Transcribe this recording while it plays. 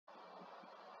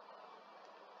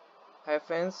Hi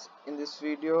friends, in this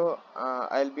video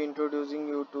I'll be introducing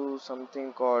you to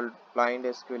something called blind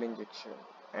SQL injection.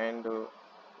 And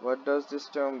what does this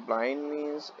term blind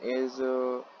means is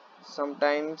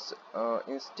sometimes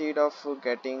instead of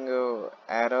getting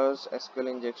errors, SQL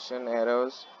injection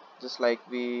errors, just like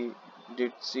we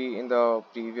did see in the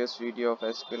previous video of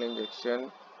SQL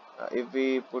injection, if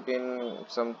we put in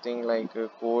something like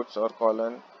quotes or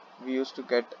colon, we used to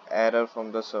get error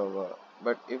from the server.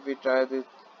 But if we try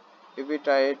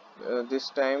it this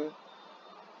time,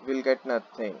 we'll get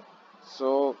nothing.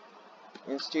 So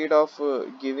instead of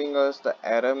giving us the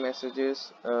error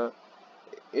messages,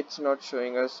 it's not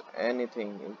showing us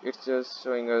anything. It's just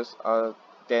showing us a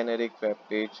generic web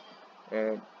page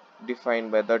uh,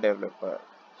 defined by the developer.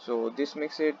 So this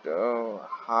makes it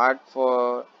hard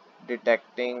for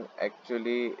detecting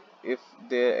actually if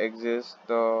there exists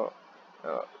the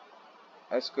uh,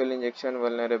 SQL injection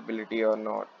vulnerability or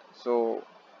not. So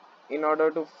in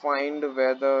order to find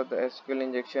whether the SQL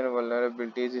injection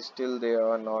vulnerabilities is still there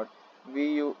or not,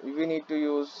 we need to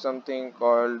use something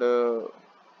called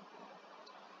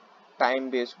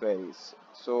time-based queries.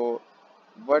 So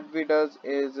what we does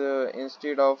is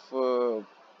instead of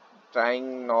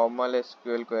trying normal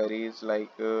SQL queries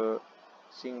like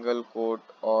single quote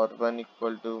or one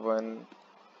equal to one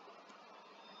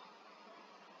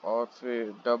or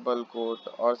double quote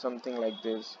or something like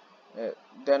this, uh,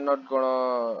 they're not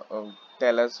gonna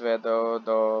tell us whether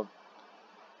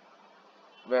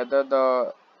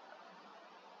the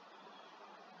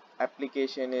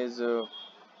application is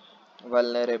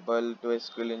vulnerable to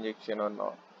SQL injection or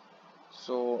not.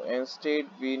 So instead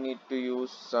we need to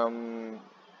use some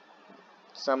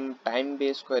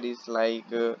time-based queries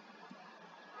like uh,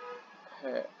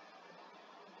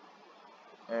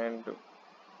 and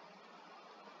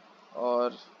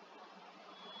or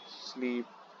sleep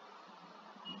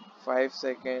 5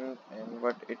 seconds, and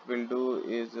what it will do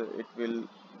is it will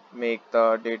make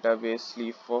the database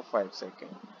sleep for 5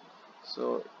 seconds.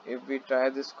 So if we try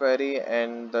this query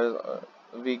and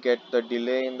we get the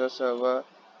delay in the server,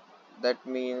 that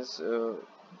means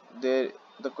there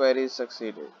the query is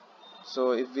succeeded.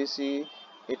 So if we see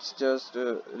it's just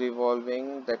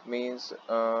revolving, that means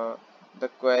the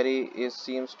query is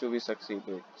seems to be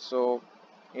succeeded. So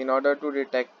in order to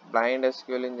detect blind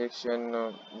SQL injection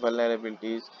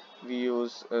vulnerabilities, we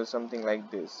use something like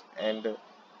this. And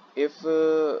if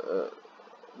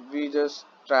we just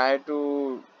try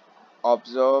to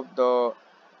observe the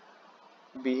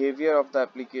behavior of the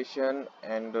application,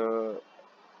 and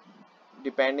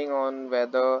depending on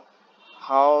whether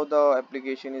how the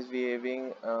application is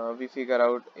behaving, we figure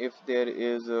out if there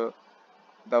is the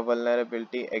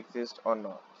vulnerability exists or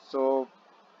not. So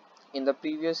in the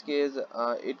previous case,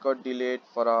 it got delayed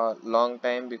for a long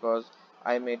time because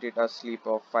I made it a sleep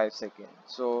of 5 seconds.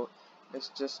 So let's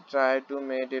just try to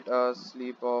make it a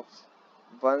sleep of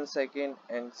 1 second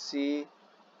and see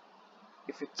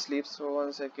if it sleeps for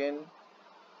 1 second.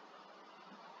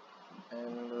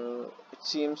 And it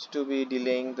seems to be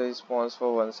delaying the response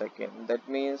for 1 second. That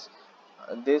means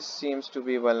this seems to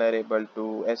be vulnerable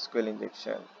to SQL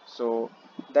injection. So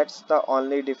that's the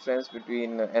only difference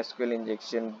between SQL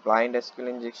injection, blind SQL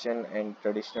injection, and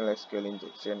traditional SQL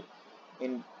injection.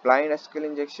 In blind SQL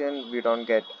injection, we don't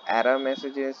get error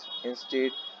messages.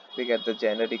 Instead, we get the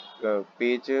generic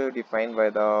page defined by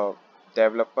the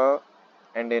developer.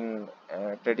 And in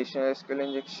traditional SQL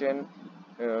injection,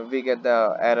 we get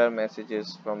the error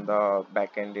messages from the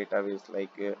backend database,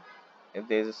 like if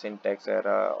there is a syntax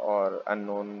error or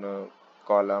unknown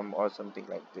column or something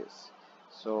like this.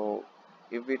 So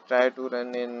if we try to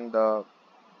run in the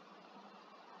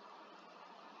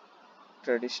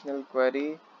traditional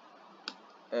query,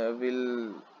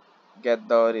 we'll get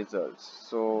the results.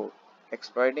 So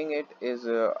exploiting it is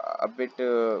a bit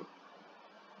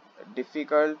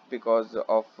difficult because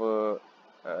of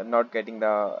not getting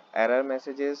the error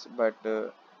messages, but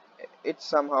it's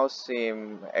somehow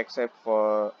same except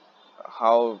for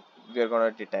how we are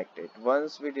going to detect it.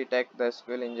 Once we detect the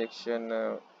SQL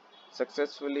injection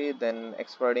successfully, then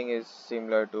exploiting is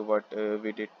similar to what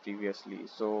we did previously.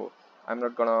 So I'm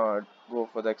not gonna go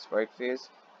for the exploit phase.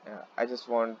 I just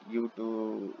want you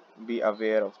to be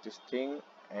aware of this thing.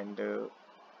 And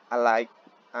I like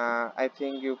I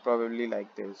think you probably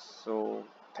like this. So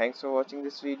thanks for watching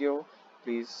this video.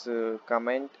 Please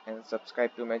comment and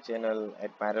subscribe to my channel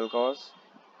at Viral Cause,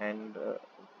 and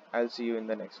I'll see you in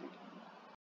the next video.